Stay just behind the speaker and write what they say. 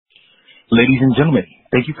Ladies and gentlemen,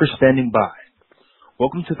 thank you for standing by.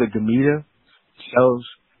 Welcome to the Gamida Sales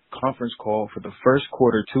Conference Call for the first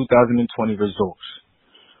quarter 2020 results.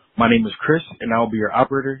 My name is Chris, and I will be your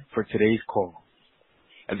operator for today's call.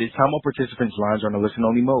 At this time, all participants' lines are on a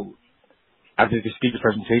listen-only mode. After the speaker's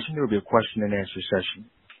presentation, there will be a question-and-answer session.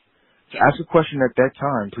 To ask a question at that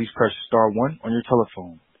time, please press star 1 on your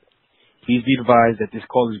telephone. Please be advised that this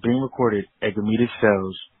call is being recorded at Gamida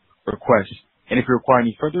Sales request. And if you require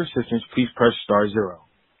any further assistance, please press star 0.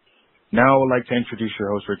 Now I would like to introduce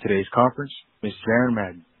your host for today's conference, Ms. Jaren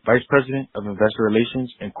Madden, Vice President of Investor Relations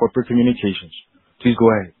and Corporate Communications. Please go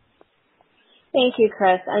ahead. Thank you,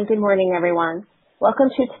 Chris, and good morning, everyone. Welcome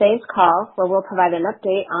to today's call, where we'll provide an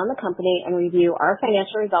update on the company and review our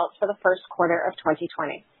financial results for the first quarter of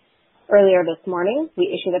 2020. Earlier this morning, we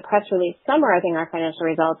issued a press release summarizing our financial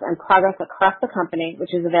results and progress across the company,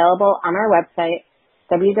 which is available on our website,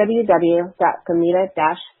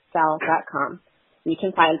 www.gamida-cell.com. You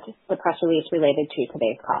can find the press release related to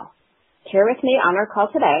today's call. Here with me on our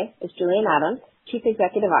call today is Julian Adams, Chief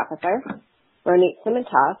Executive Officer, Ronit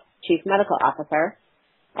Simantov, Chief Medical Officer,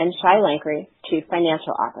 and Shai Lankry, Chief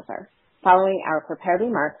Financial Officer. Following our prepared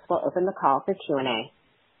remarks, we'll open the call for Q&A.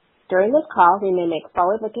 During this call, we may make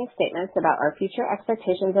forward-looking statements about our future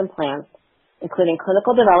expectations and plans, including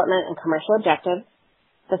clinical development and commercial objectives,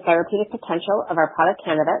 the therapeutic potential of our product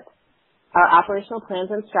candidates, our operational plans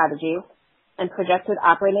and strategies, and projected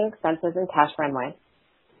operating expenses and cash runway.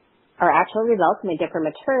 Our actual results may differ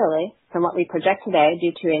materially from what we project today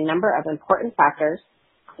due to a number of important factors,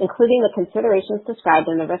 including the considerations described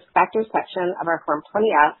in the Risk Factors section of our Form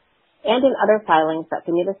 20-F and in other filings that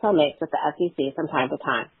Gamida Cell makes with the SEC from time to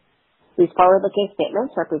time. These forward-looking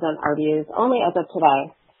statements represent our views only as of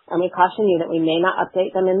today, and we caution you that we may not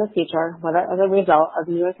update them in the future, whether as a result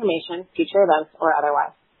of new information, future events, or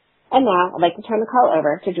otherwise. And now, I'd like to turn the call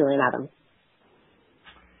over to Julian Adams.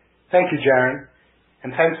 Thank you, Jaren,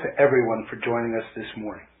 and thanks to everyone for joining us this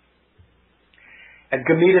morning. At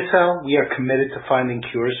Gamida Cell, we are committed to finding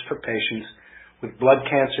cures for patients with blood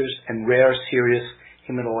cancers and rare, serious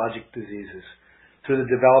hematologic diseases through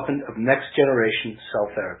the development of next-generation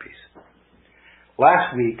cell therapies.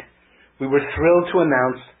 Last week, we were thrilled to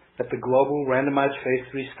announce that the global randomized phase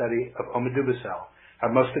 3 study of omidubicel,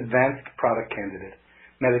 our most advanced product candidate,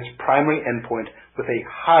 met its primary endpoint with a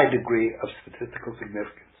high degree of statistical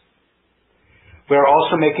significance. We are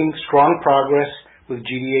also making strong progress with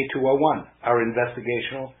GDA-201, our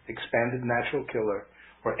investigational expanded natural killer,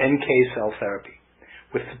 or NK cell therapy,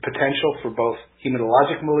 with the potential for both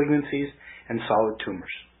hematologic malignancies and solid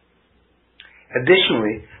tumors.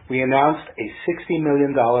 Additionally, we announced a $60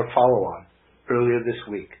 million follow-on earlier this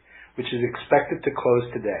week, which is expected to close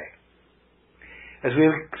today. As we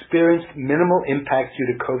have experienced minimal impact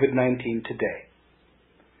due to COVID-19 today,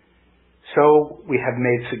 so we have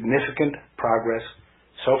made significant progress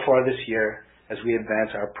so far this year as we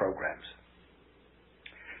advance our programs.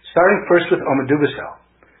 Starting first with omidubicel,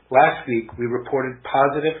 last week we reported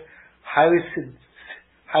positive, highly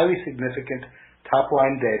significant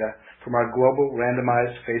top-line data from our global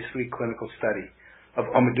randomized phase 3 clinical study of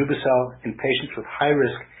omidubicel in patients with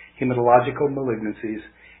high-risk hematological malignancies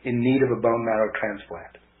in need of a bone marrow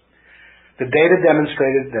transplant. The data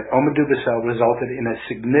demonstrated that omidubicel resulted in a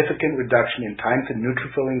significant reduction in time to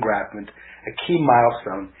neutrophil engraftment, a key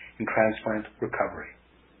milestone in transplant recovery.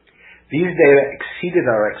 These data exceeded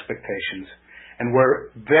our expectations and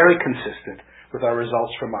were very consistent with our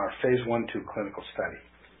results from our phase 1/2 clinical study.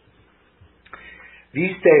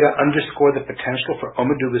 These data underscore the potential for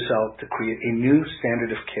omidubicel to create a new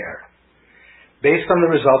standard of care. Based on the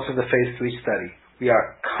results of the phase 3 study, we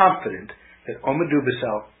are confident that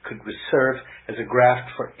omidubicel could serve as a graft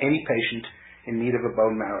for any patient in need of a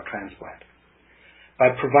bone marrow transplant. By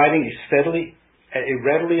providing a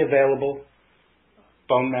readily available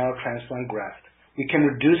bone marrow transplant graft, we can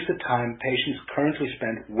reduce the time patients currently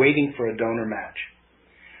spend waiting for a donor match.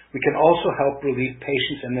 We can also help relieve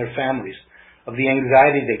patients and their families of the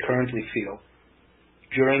anxiety they currently feel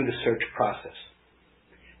during the search process.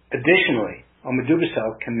 Additionally,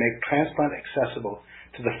 omidubicel can make transplant accessible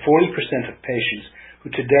to the 40% of patients who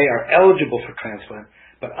today are eligible for transplant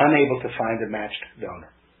but unable to find a matched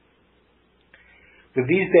donor. With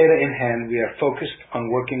these data in hand, we are focused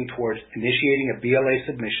on working towards initiating a BLA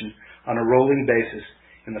submission on a rolling basis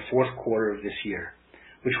in the fourth quarter of this year,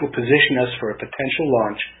 which will position us for a potential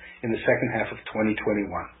launch in the second half of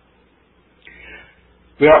 2021.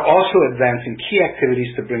 We are also advancing key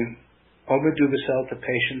activities to bring omidubicel to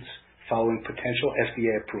patients following potential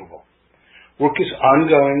FDA approval. Work is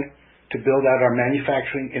ongoing to build out our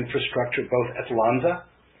manufacturing infrastructure both at Lonza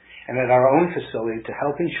and at our own facility to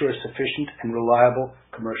help ensure sufficient and reliable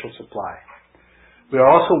commercial supply. We are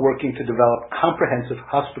also working to develop comprehensive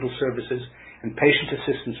hospital services and patient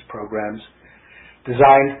assistance programs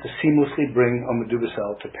designed to seamlessly bring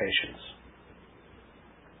omidubicel to patients.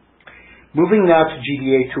 Moving now to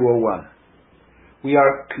GDA 201. We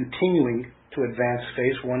are continuing to advance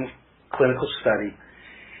phase 1 clinical study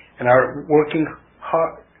and are working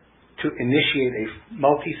hard to initiate a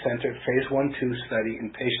multi-center phase 1/2 study in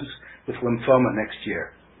patients with lymphoma next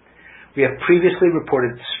year. We have previously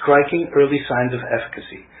reported striking early signs of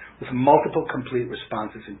efficacy with multiple complete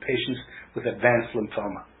responses in patients with advanced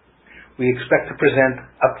lymphoma. We expect to present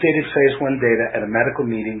updated phase 1 data at a medical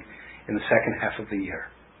meeting in the second half of the year.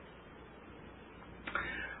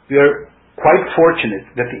 We are quite fortunate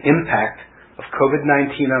that the impact of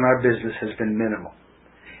COVID-19 on our business has been minimal,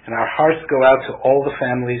 and our hearts go out to all the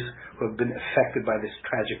families who have been affected by this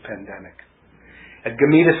tragic pandemic. At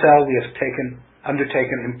Gamida Cell, we have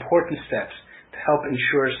undertaken important steps to help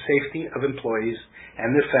ensure safety of employees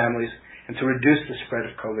and their families and to reduce the spread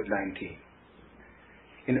of COVID-19.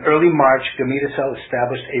 In early March, Gamida Cell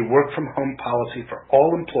established a work-from-home policy for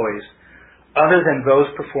all employees other than those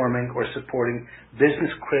performing or supporting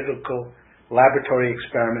business-critical laboratory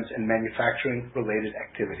experiments and manufacturing-related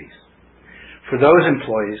activities. For those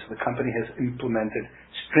employees, the company has implemented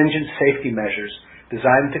stringent safety measures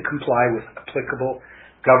designed to comply with applicable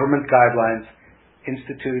government guidelines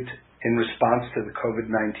instituted in response to the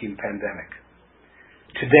COVID-19 pandemic.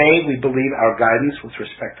 Today, we believe our guidance with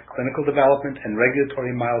respect to clinical development and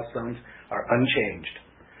regulatory milestones are unchanged.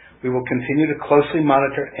 We will continue to closely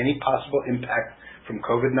monitor any possible impact from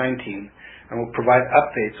COVID-19 and will provide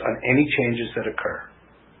updates on any changes that occur.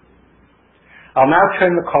 I'll now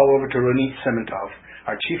turn the call over to Ronit Simintov,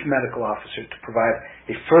 our Chief Medical Officer, to provide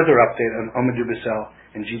a further update on omidubicel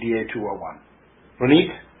and GDA 201.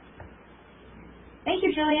 Ronit? Thank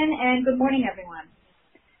you, Julian, and good morning, everyone.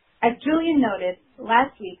 As Julian noted,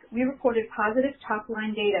 last week we reported positive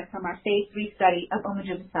top-line data from our phase 3 study of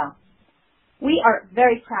omidubicel. We are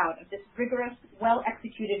very proud of this rigorous,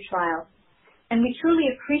 well-executed trial, and we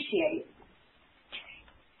truly appreciate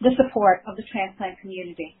the support of the transplant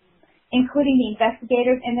community, including the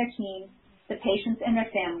investigators and their teams, the patients and their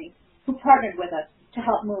families, who partnered with us to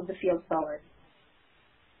help move the field forward.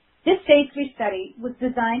 This phase 3 study was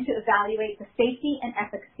designed to evaluate the safety and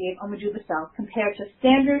efficacy of omidubicel compared to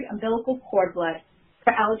standard umbilical cord blood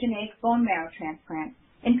for allogeneic bone marrow transplant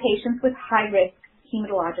in patients with high-risk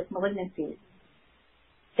hematologic malignancies.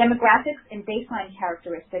 Demographics and baseline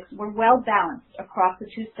characteristics were well balanced across the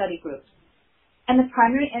two study groups, and the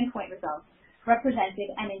primary endpoint results represented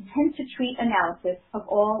an intent-to-treat analysis of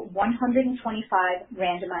all 125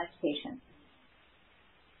 randomized patients.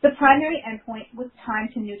 The primary endpoint was time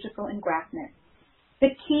to neutrophil engraftment, the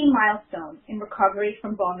key milestone in recovery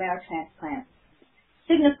from bone marrow transplant,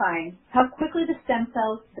 signifying how quickly the stem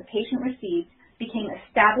cells the patient received became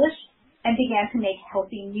established and began to make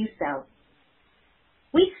healthy new cells.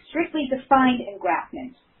 We strictly defined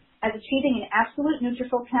engraftment as achieving an absolute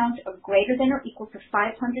neutrophil count of greater than or equal to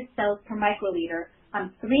 500 cells per microliter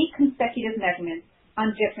on 3 consecutive measurements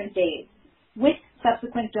on different days, with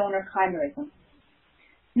subsequent donor chimerism.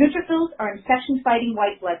 Neutrophils are infection-fighting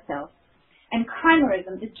white blood cells, and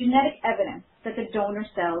chimerism is genetic evidence that the donor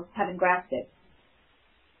cells have engrafted.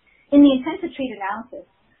 In the intent-to-treat analysis,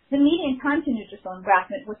 the median time to neutrophil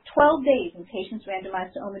engraftment was 12 days in patients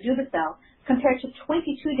randomized to omidubicel compared to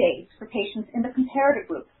 22 days for patients in the comparator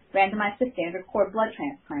group randomized to standard cord blood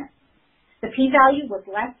transplant. The p-value was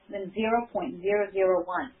less than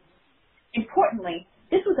 0.001. Importantly,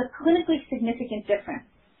 this was a clinically significant difference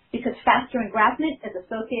because faster engraftment is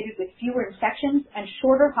associated with fewer infections and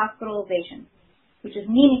shorter hospitalizations, which is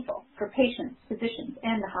meaningful for patients, physicians,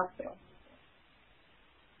 and the hospital.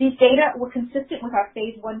 These data were consistent with our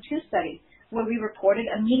phase 1/2 study, where we reported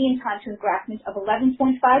a median time to engraftment of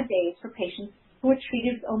 11.5 days for patients who were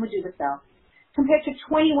treated with omidubicel, compared to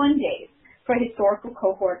 21 days for a historical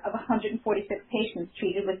cohort of 146 patients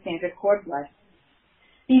treated with standard cord blood.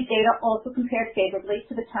 These data also compared favorably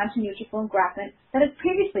to the time to neutrophil engraftment that has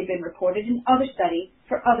previously been reported in other studies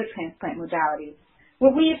for other transplant modalities,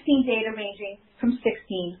 where we have seen data ranging from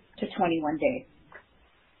 16 to 21 days.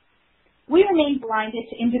 We remain blinded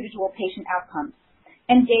to individual patient outcomes,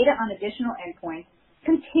 and data on additional endpoints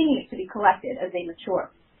continue to be collected as they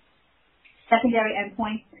mature. Secondary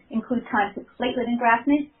endpoints include time to platelet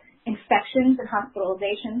engraftment, infections and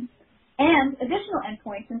hospitalizations, and additional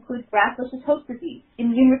endpoints include graft versus host disease,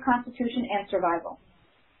 immune reconstitution, and survival.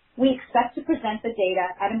 We expect to present the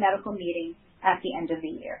data at a medical meeting at the end of the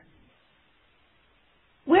year.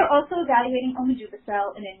 We're also evaluating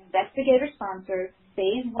omidubicel in an investigator-sponsored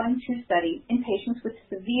phase 1/2 study in patients with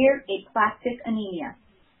severe aplastic anemia,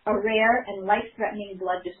 a rare and life-threatening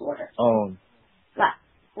blood disorder.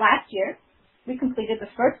 Last year, we completed the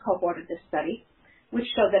first cohort of this study, which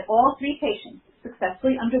showed that all 3 patients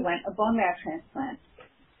successfully underwent a bone marrow transplant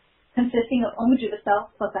consisting of omidubicel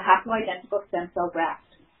plus a haploidentical stem cell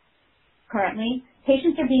graft. Currently,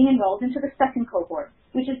 patients are being enrolled into the second cohort,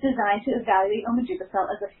 which is designed to evaluate omidubicel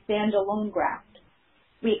as a standalone graft.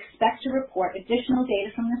 We expect to report additional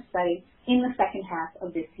data from this study in the second half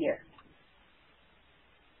of this year.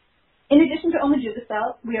 In addition to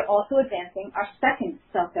omidubicel, we are also advancing our second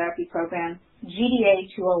cell therapy program,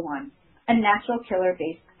 GDA-201, a natural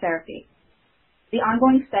killer-based therapy. The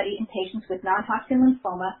ongoing study in patients with non-Hodgkin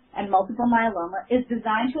lymphoma and multiple myeloma is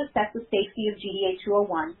designed to assess the safety of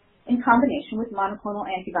GDA-201 in combination with monoclonal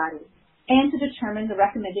antibodies and to determine the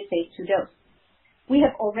recommended phase 2 dose. We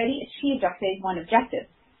have already achieved our phase 1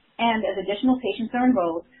 objectives, and as additional patients are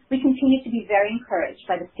enrolled, we continue to be very encouraged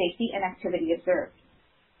by the safety and activity observed.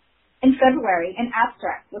 In February, an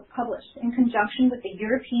abstract was published in conjunction with the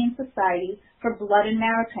European Society for Blood and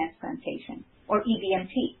Marrow Transplantation, or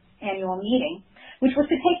EBMT, annual meeting, which was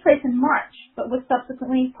to take place in March, but was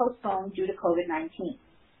subsequently postponed due to COVID-19.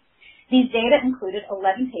 These data included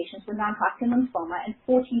 11 patients with non-Hodgkin lymphoma and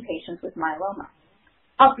 14 patients with myeloma.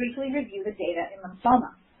 I'll briefly review the data in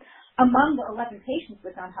lymphoma. Among the 11 patients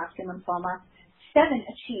with non-Hodgkin lymphoma, 7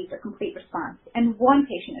 achieved a complete response and 1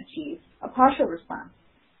 patient achieved a partial response.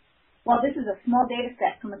 While this is a small data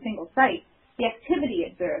set from a single site, the activity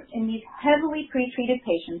observed in these heavily pretreated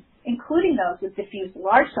patients, including those with diffuse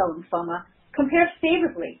large cell lymphoma, compares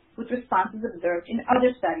favorably with responses observed in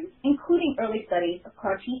other studies, including early studies of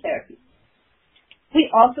CAR T therapy. We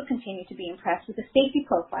also continue to be impressed with the safety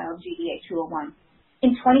profile of GDA-201.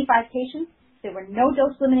 In 25 patients, there were no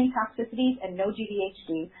dose-limiting toxicities and no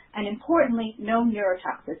GVHD, and importantly, no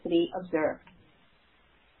neurotoxicity observed.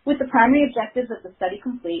 With the primary objectives of the study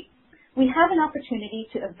complete, we have an opportunity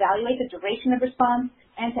to evaluate the duration of response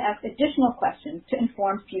and to ask additional questions to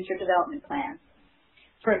inform future development plans.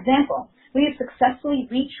 For example, we have successfully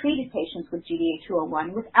retreated patients with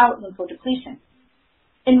GDA-201 without lymphodepletion.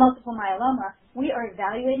 In multiple myeloma, we are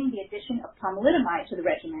evaluating the addition of pomalidomide to the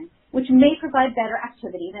regimen, which may provide better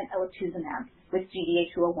activity than elotuzumab with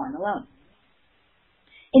GDA-201 alone.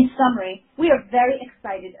 In summary, we are very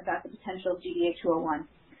excited about the potential of GDA-201.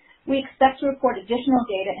 We expect to report additional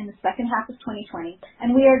data in the second half of 2020,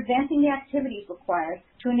 and we are advancing the activities required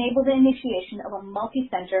to enable the initiation of a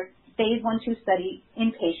multi-center phase 1/2 study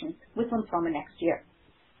in patients with lymphoma next year.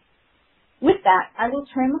 With that, I will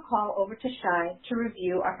turn the call over to Shai to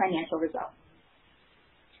review our financial results.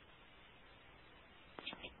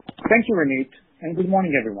 Thank you, Renate, and good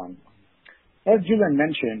morning, everyone. As Julian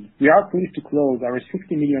mentioned, we are pleased to close our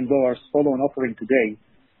 $60 million follow-on offering today,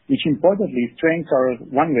 which importantly strengthens our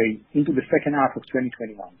runway into the second half of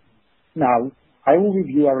 2021. Now, I will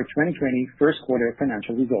review our 2020 first quarter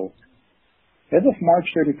financial results. As of March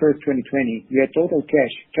 31st, 2020, we had total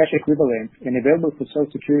cash equivalents, and available for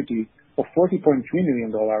Social Security of $40.3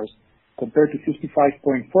 million compared to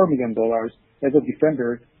 $55.4 million as of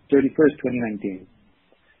December 31st, 2019.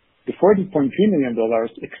 The $40.3 million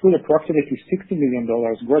exclude approximately $60 million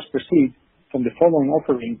gross proceeds from the follow-on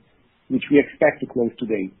offering, which we expect to close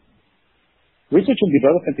today. Research and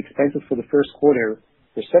development expenses for the first quarter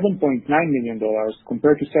were $7.9 million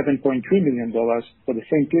compared to $7.3 million for the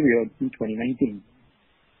same period in 2019.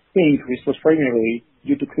 The increase was primarily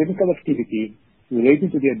due to clinical activity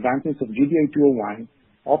relating to the advancements of GDA-201,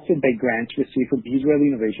 offset by grants received from the Israel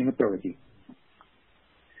Innovation Authority.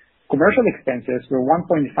 Commercial expenses were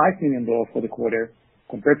 $1.5 million for the quarter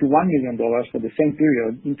compared to $1 million for the same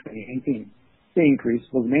period in 2018. The increase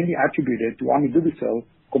was mainly attributed to omidubicel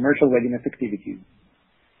commercial readiness activities.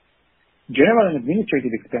 General and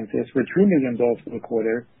administrative expenses were $3 million for the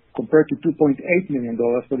quarter compared to $2.8 million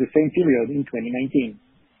for the same period in 2019.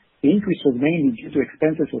 The increase was mainly due to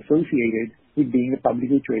expenses associated with being a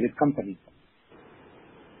publicly traded company.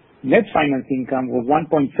 Net finance income was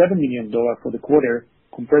 $1.7 million for the quarter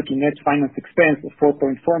compared to net finance expense of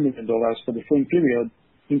 $4.4 million for the same period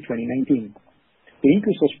in 2019. The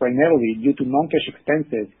increase was primarily due to non-cash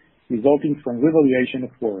expenses resulting from revaluation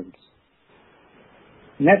of warrants.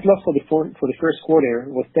 Net loss for the first quarter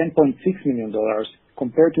was $10.6 million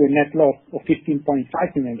compared to a net loss of $15.5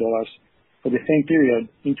 million for the same period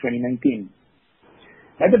in 2019.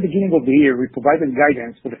 At the beginning of the year, we provided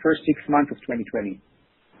guidance for the first 6 months of 2020.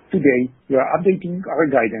 Today, we are updating our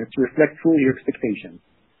guidance to reflect full year expectations.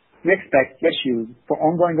 We expect cash use for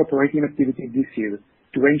ongoing operating activities this year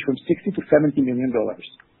to range from $60 to $70 million.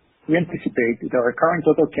 We anticipate that our current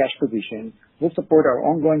total cash position will support our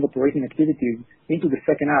ongoing operating activities into the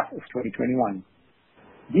second half of 2021.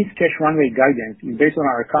 This cash runway guidance is based on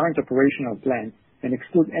our current operational plan and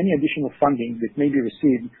excludes any additional funding that may be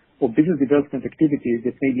received or business development activities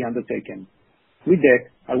that may be undertaken. With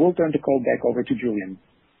that, I will turn the call back over to Julian.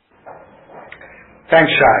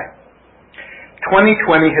 Thanks, Shai.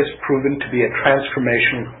 2020 has proven to be a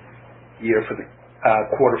transformational year for the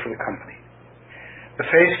quarter for the company. The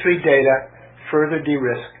phase 3 data further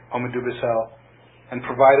de-risk omadubicel and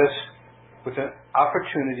provide us with an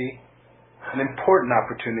important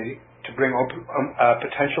opportunity to bring a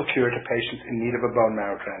potential cure to patients in need of a bone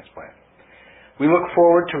marrow transplant. We look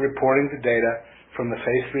forward to reporting the data from the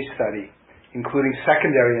phase 3 study, including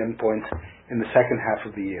secondary endpoints in the second half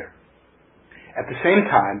of the year. At the same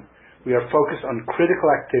time, we are focused on critical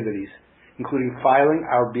activities, including filing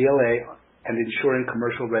our BLA and ensuring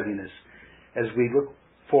commercial readiness as we look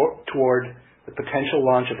toward the potential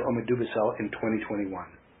launch of omadubicel in 2021.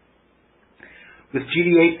 With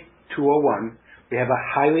GDA-201, we have a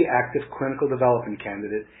highly active clinical development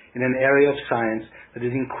candidate in an area of science that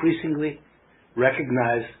is increasingly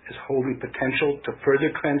recognized as holding potential to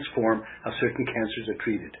further transform how certain cancers are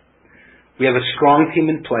treated. We have a strong team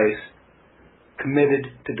in place committed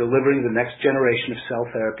to delivering the next generation of cell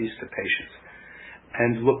therapies to patients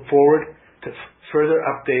and look forward to further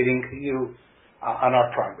updating you on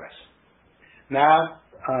our progress. Now,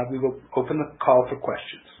 we will open the call for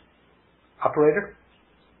questions. Operator?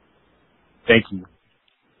 Thank you.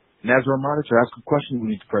 And as a reminder, to ask a question, you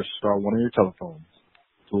need to press star 1 on your telephone.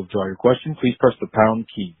 To withdraw your question, please press the pound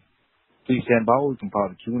key. Please stand by while we compile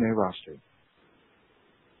the Q&A roster.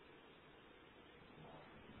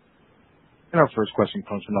 And our first question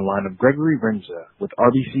comes from the line of Gregory Renza with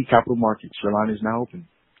RBC Capital Markets. Your line is now open.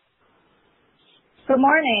 Good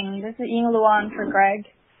morning. This is Ying Luan for Greg.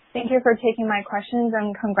 Thank you for taking my questions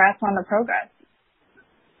and congrats on the progress.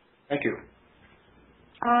 Thank you.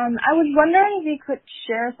 I was wondering if you could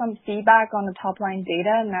share some feedback on the top-line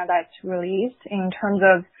data now that it's released in terms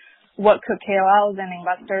of what could KOLs and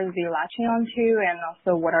investors be latching onto, and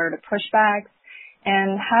also what are the pushbacks,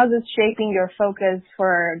 and how is this shaping your focus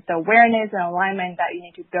for the awareness and alignment that you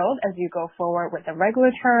need to build as you go forward with the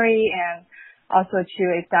regulatory and also to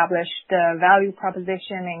establish the value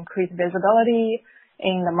proposition and increase visibility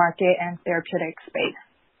in the market and therapeutic space.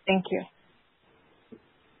 Thank you.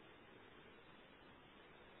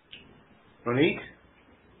 Ronit?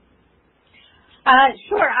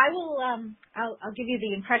 Sure. I'll give you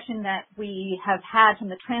the impression that we have had from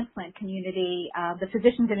the transplant community. The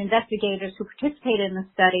physicians and investigators who participated in the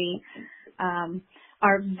study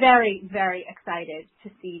are very, very excited to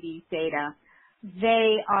see these data.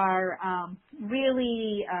 They are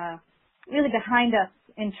really behind us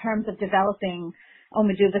in terms of developing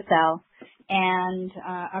omadubicel, and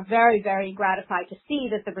are very, very gratified to see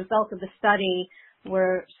that the results of the study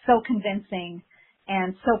were so convincing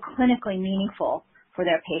and so clinically meaningful for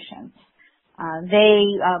their patients. They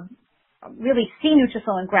really see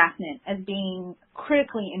neutrophil engraftment as being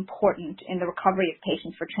critically important in the recovery of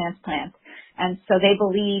patients for transplant, and so they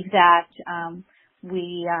believe that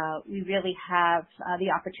we really have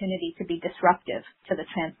the opportunity to be disruptive to the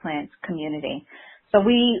transplant community. So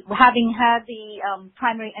we, having had the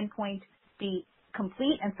primary endpoint be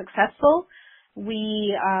complete and successful,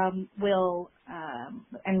 we will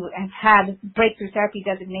and have had breakthrough therapy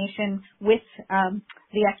designation with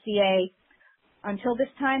the FDA. Until this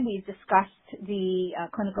time, we've discussed the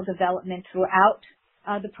clinical development throughout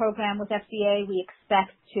the program with FDA. We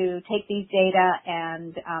expect to take these data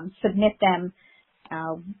and submit them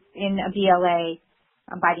in a BLA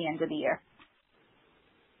by the end of the year.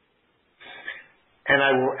 And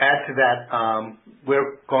I will add to that,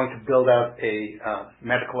 we're going to build out a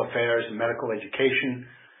medical affairs and medical education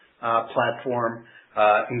platform,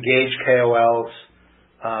 engage KOLs,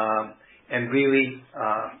 and really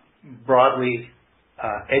broadly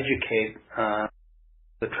educate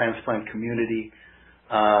the transplant community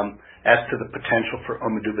as to the potential for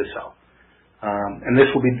omadubicel. And this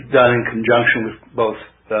will be done in conjunction with both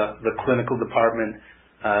the clinical department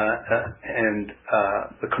and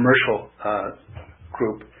the commercial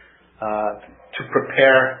group to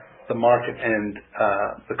prepare the market and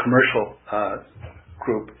the commercial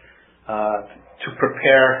group to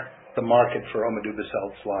prepare the market for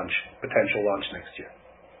omadubicel's potential launch next year.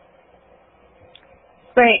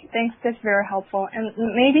 Great, thanks. That's very helpful. And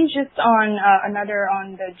maybe just on another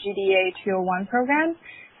on the GDA-201 program.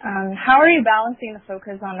 How are you balancing the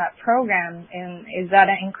focus on that program, and is that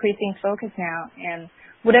an increasing focus now? And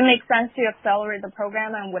would it make sense to accelerate the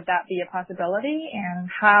program, and would that be a possibility? And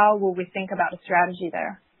how will we think about a strategy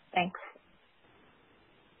there? Thanks.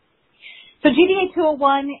 So GDA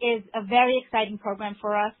 201 is a very exciting program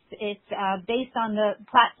for us. It's based on the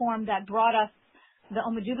platform that brought us the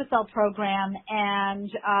omidubicel program, and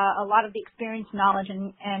a lot of the experience, knowledge,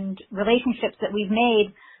 and relationships that we've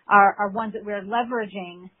made are ones that we're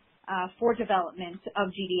leveraging for development of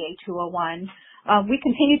GDA 201. We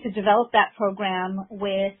continue to develop that program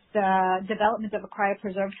with development of a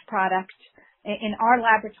cryopreserved product in our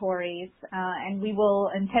laboratories, and we will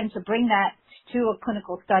intend to bring that to a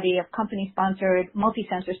clinical study, a company-sponsored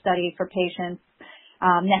multi-center study for patients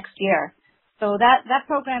next year. So that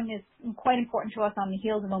program is quite important to us on the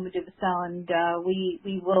heels of omidubicel, and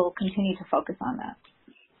we will continue to focus on that.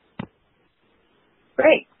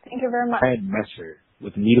 Great. Thank you very much. Ed Messer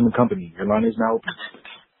with Needham & Company. Your line is now open.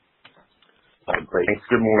 Great. Thanks.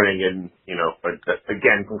 Good morning, and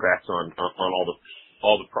again, congrats on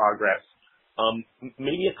all the progress.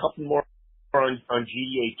 Maybe a couple more on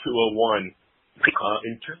GDA 201.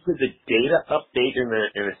 In terms of the data update in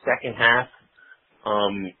the second half,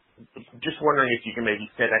 just wondering if you can maybe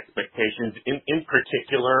set expectations in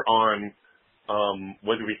particular on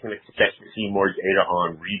whether we can expect to see more data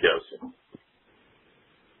on redosing.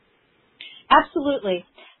 Absolutely.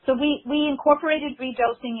 So we incorporated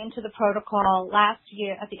redosing into the protocol last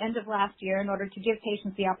year, at the end of last year, in order to give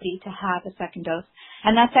patients the opportunity to have a second dose.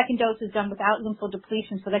 And that second dose is done without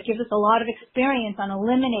lymphodepletion, so that gives us a lot of experience on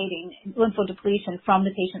eliminating lymphodepletion from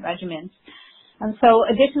the patient regimens. And so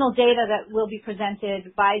additional data that will be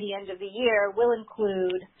presented by the end of the year will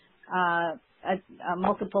include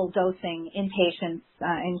multiple dosing in patients,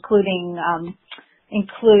 including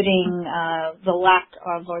the lack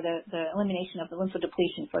of or the elimination of the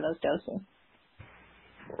lymphodepletion for those doses.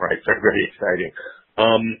 Right, so very exciting.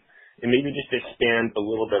 And maybe just expand a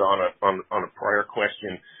little bit on a prior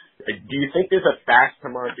question. Do you think there's a fast to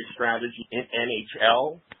market strategy in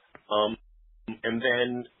NHL? And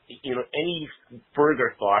then, any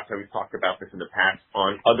further thoughts, and we've talked about this in the past,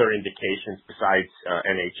 on other indications besides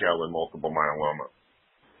NHL and multiple myeloma?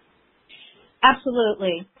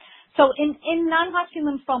 Absolutely. So in non-Hodgkin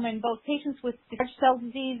lymphoma, in both patients with large cell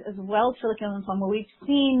disease as well as follicular lymphoma, we've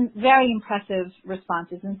seen very impressive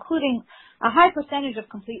responses, including a high percentage of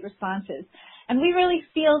complete responses. And we really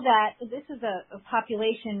feel that this is a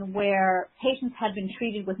population where patients have been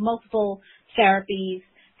treated with multiple therapies,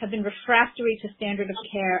 have been refractory to standard of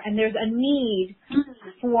care, and there's a need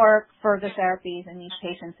for further therapies in these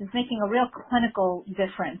patients. It's making a real clinical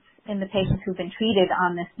difference in the patients who've been treated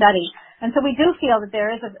on this study. And so we do feel that there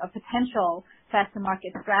is a potential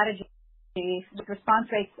fast-to-market strategy with response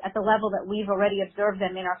rates at the level that we've already observed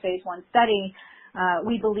them in our phase 1 study.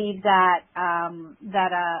 We believe that a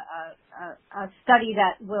study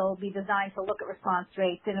that will be designed to look at response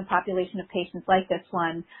rates in a population of patients like this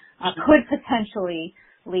one could potentially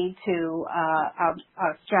lead to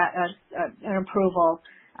an approval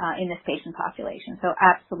in this patient population. So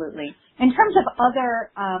absolutely. In terms of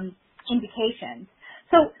other indications,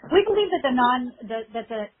 so we believe that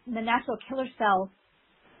the natural killer cell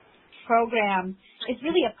program is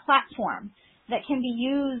really a platform that can be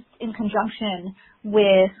used in conjunction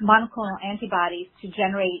with monoclonal antibodies to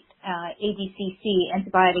generate ADCC,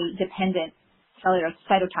 antibody-dependent cellular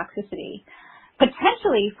cytotoxicity,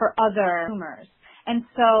 potentially for other tumors. And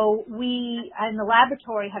so we, in the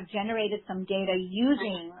laboratory, have generated some data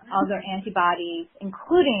using other antibodies,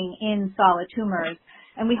 including in solid tumors,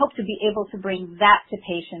 and we hope to be able to bring that to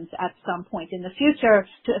patients at some point in the future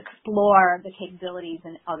to explore the capabilities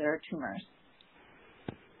in other tumors.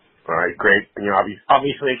 All right, great.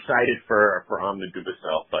 Obviously excited for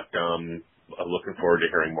omidubicel, but looking forward to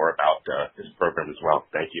hearing more about this program as well.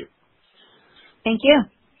 Thank you. Thank you.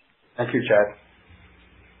 Thank you, Chad.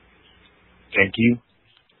 Thank you.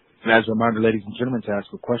 And as a reminder, ladies and gentlemen, to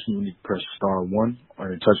ask a question, you need to press star 1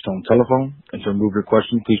 on your touch-tone telephone. And to remove your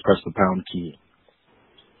question, please press the pound key.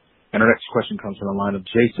 And our next question comes from the line of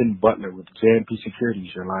Jason Butler with JMP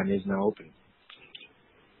Securities. Your line is now open.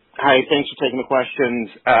 Hi, thanks for taking the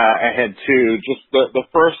questions. I had two. Just the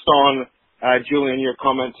first on, Julian, your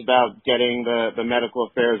comments about getting the medical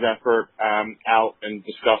affairs effort out and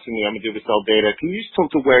discussing the omidubicel data. Can you just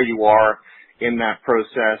talk to where you are in that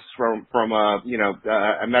process from a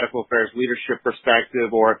medical affairs leadership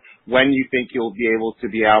perspective, or when you think you'll be able to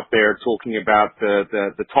be out there talking about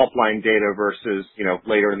the top line data versus,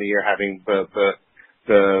 later in the year having the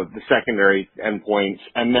secondary endpoints?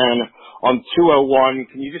 And then on 201,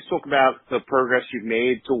 can you just talk about the progress you've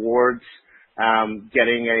made towards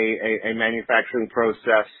getting a manufacturing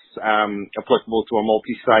process applicable to a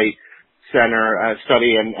multi-site center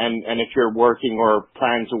study, and if you're working or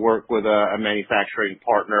plan to work with a manufacturing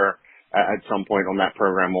partner at some point on that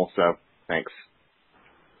program also. Thanks.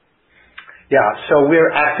 Yeah, so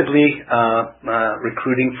we're actively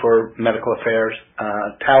recruiting for medical affairs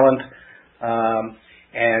talent,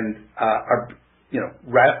 and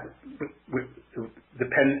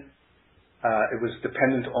it was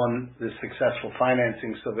dependent on the successful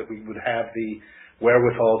financing so that we would have the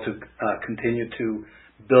wherewithal to continue to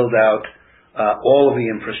build out all of the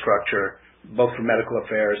infrastructure, both for medical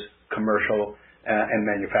affairs, commercial, and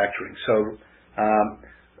manufacturing. So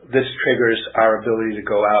this triggers our ability to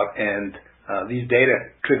go out and these data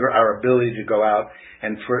trigger our ability to go out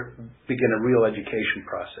and begin a real education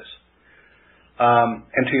process.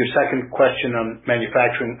 And to your second question on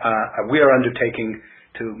manufacturing, we are undertaking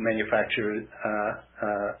to manufacture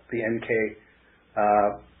the NK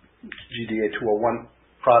GMDA 201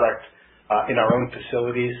 product in our own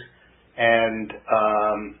facilities, and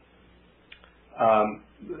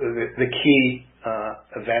the key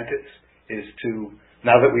event is to,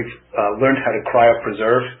 now that we've learned how to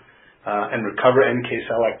cryopreserve and recover NK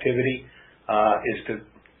cell activity, is to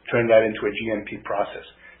turn that into a GMP process.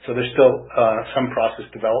 So there's still some process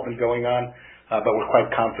development going on, but we're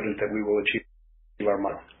quite confident that we will achieve our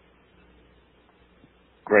model.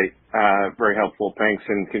 Great. Very helpful. Thanks,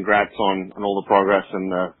 and congrats on all the progress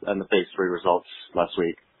and the phase 3 results last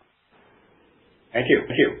week. Thank you.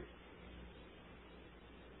 Thank you.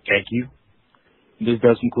 Thank you. This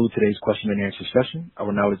does conclude today's question and answer session. I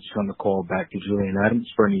will now turn the call back to Julian Adams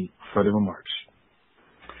for any further remarks.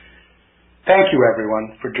 Thank you,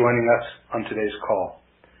 everyone, for joining us on today's call.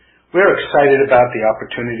 We're excited about the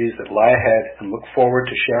opportunities that lie ahead and look forward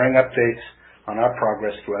to sharing updates on our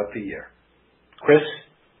progress throughout the year. Chris?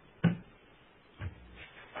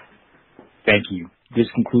 Thank you. This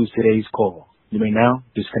concludes today's call. You may now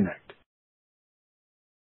disconnect.